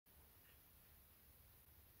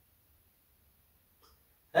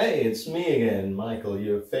Hey, it's me again, Michael,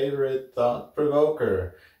 your favorite thought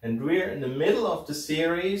provoker. And we're in the middle of the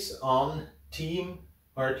series on team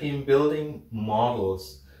building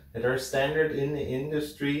models that are standard in the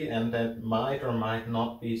industry and that might or might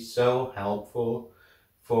not be so helpful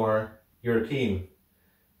for your team.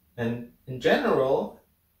 And in general,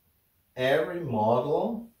 every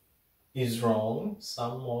model is wrong.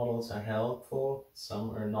 Some models are helpful,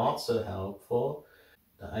 some are not so helpful.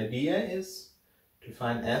 The idea is to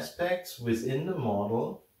find aspects within the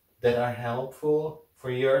model that are helpful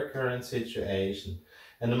for your current situation.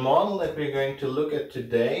 And the model that we're going to look at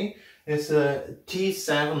today is a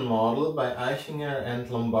T7 model by Eichinger and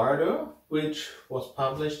Lombardo, which was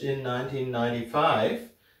published in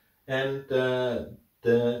 1995. And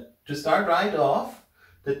to start right off,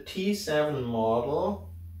 the T7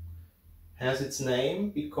 model has its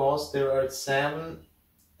name because there are 7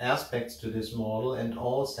 aspects to this model, and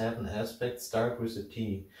all 7 aspects start with a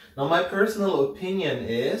T. Now, my personal opinion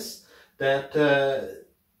is that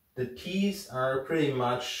the T's are pretty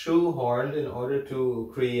much shoehorned in order to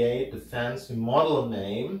create the fancy model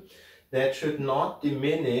name. That should not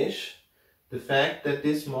diminish the fact that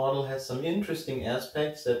this model has some interesting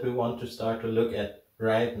aspects that we want to start to look at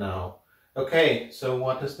right now. Okay, so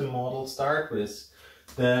what does the model start with?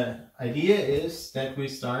 The idea is that we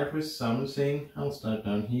start with something, I'll start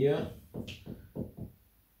down here,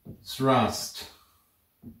 thrust.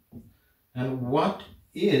 And what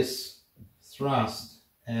is thrust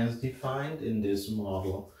as defined in this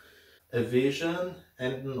model? A vision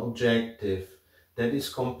and an objective that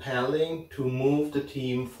is compelling to move the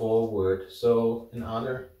team forward. So in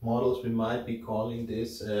other models we might be calling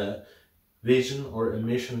this a vision or a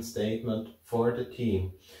mission statement for the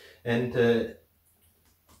team. And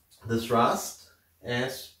the thrust,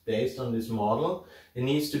 as based on this model, it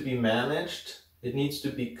needs to be managed, it needs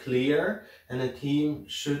to be clear, and the team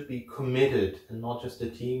should be committed, and not just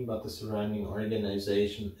the team but the surrounding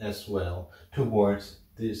organization as well, towards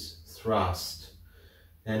this thrust.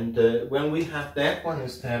 And when we have that one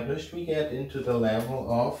established, we get into the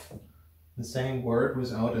level of the same word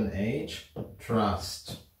without an H,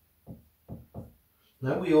 trust.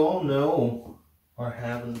 Now we all know or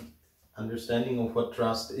have an understanding of what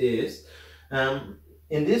trust is.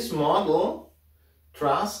 In this model,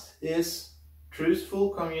 trust is truthful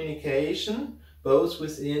communication both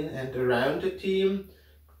within and around the team,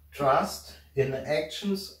 trust in the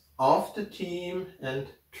actions of the team, and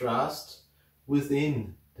trust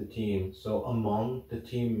within the team, so among the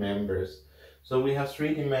team members. So we have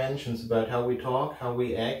 3 dimensions about how we talk, how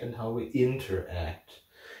we act, and how we interact.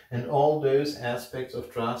 And all those aspects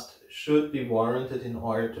of trust should be warranted in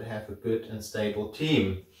order to have a good and stable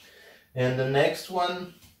team. And the next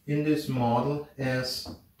one in this model is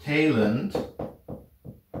talent.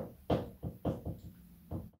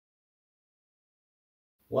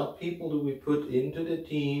 What people do we put into the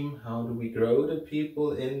team? How do we grow the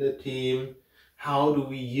people in the team? How do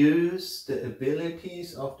we use the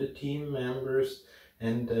abilities of the team members?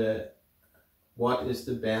 And what is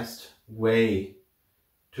the best way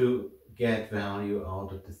to get value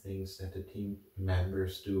out of the things that the team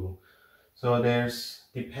members do? So there's,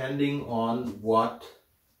 depending on what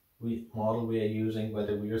model we are using,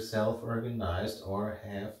 whether we are self-organized or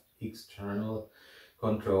have external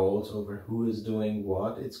controls over who is doing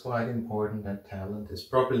what, it's quite important that talent is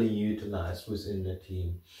properly utilized within the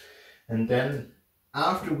team. And then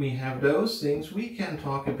after we have those things, we can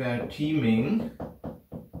talk about teaming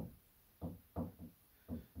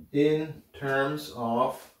in terms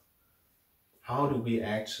of how do we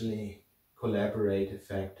actually collaborate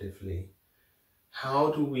effectively?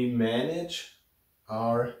 How do we manage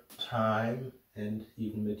our time and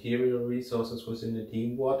even material resources within the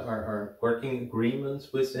team? What are our working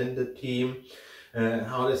agreements within the team?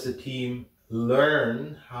 How does the team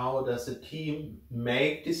learn? How does the team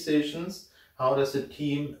make decisions? How does the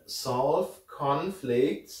team solve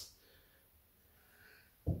conflicts?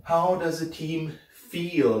 How does the team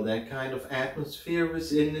feel that kind of atmosphere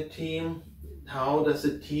within the team? How does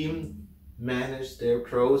the team manage their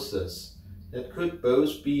process? That could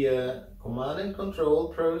both be a command and control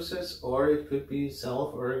process, or it could be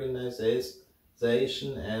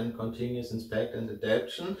self-organization and continuous inspect and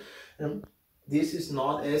adaptation. This is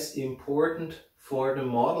not as important for the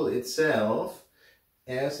model itself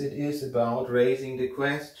as it is about raising the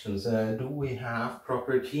questions. Do we have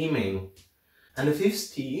proper teaming? And the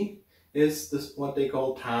 5th T is what they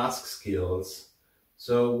call task skills.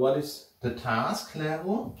 So what is the task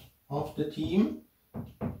level of the team?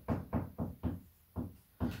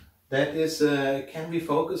 That is, can we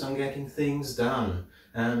focus on getting things done?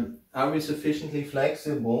 Are we sufficiently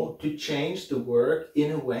flexible to change the work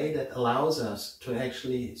in a way that allows us to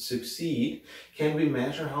actually succeed? Can we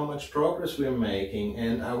measure how much progress we're making,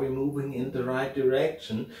 and are we moving in the right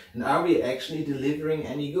direction? And are we actually delivering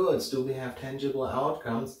any goods? Do we have tangible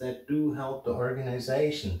outcomes that do help the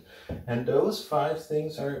organization? And those 5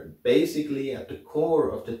 things are basically at the core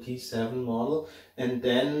of the T7 model. And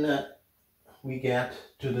then we get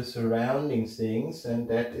to the surrounding things, and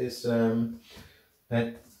that is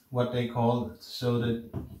that what they call, so the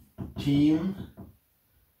team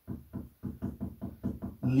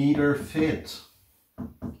leader fit,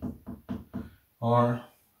 or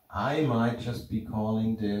I might just be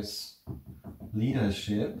calling this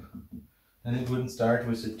leadership, and it wouldn't start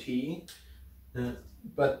with a T,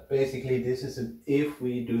 but basically this is if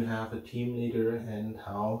we do have a team leader, and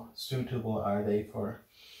how suitable are they for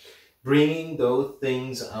bringing those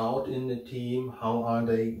things out in the team, how are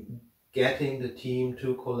they getting the team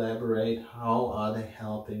to collaborate, how are they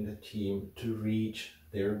helping the team to reach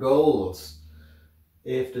their goals.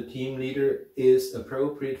 If the team leader is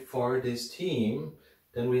appropriate for this team,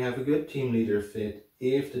 then we have a good team leader fit.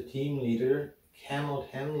 If the team leader cannot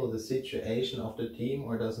handle the situation of the team,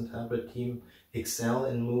 or doesn't help the team excel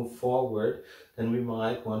and move forward, then we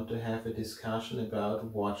might want to have a discussion about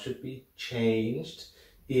what should be changed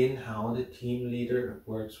in how the team leader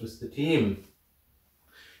works with the team.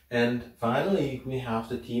 And finally, we have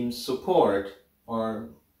the team's support, or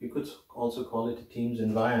you could also call it the team's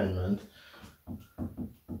environment.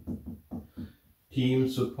 Team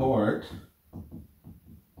support,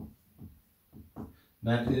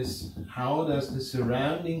 that is, how does the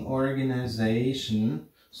surrounding organization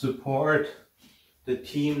support the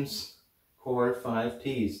team's core 5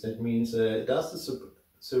 T's? That means, does the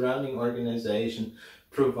surrounding organization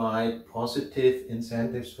provide positive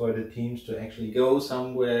incentives for the teams to actually go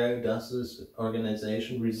somewhere? Does this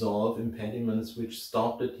organization resolve impediments which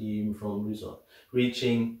stop the team from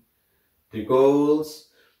reaching the goals?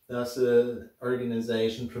 Does the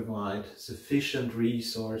organization provide sufficient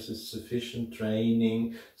resources, sufficient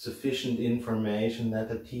training, sufficient information that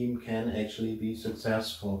the team can actually be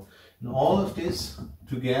successful? And all of this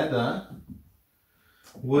together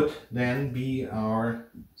would then be our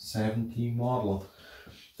 7T model.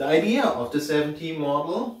 The idea of the 7T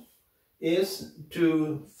model is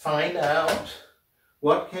to find out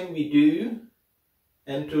what can we do,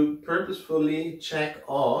 and to purposefully check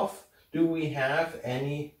off, do we have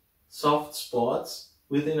any soft spots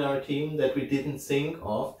within our team that we didn't think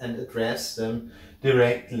of, and address them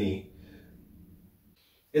directly.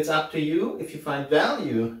 It's up to you. If you find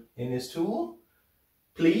value in this tool,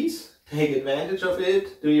 please take advantage of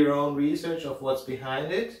it, do your own research of what's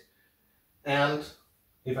behind it, and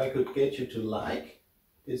if I could get you to like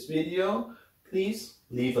this video, please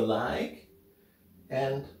leave a like,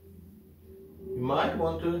 and you might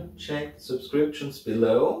want to check the subscriptions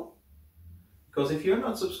below, because if you're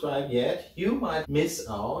not subscribed yet, you might miss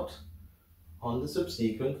out on the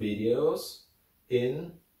subsequent videos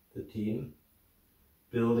in the team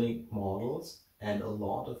building models and a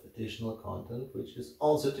lot of additional content which is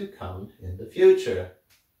also to come in the future.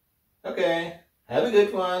 Okay, have a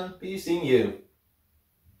good one. Be seeing you.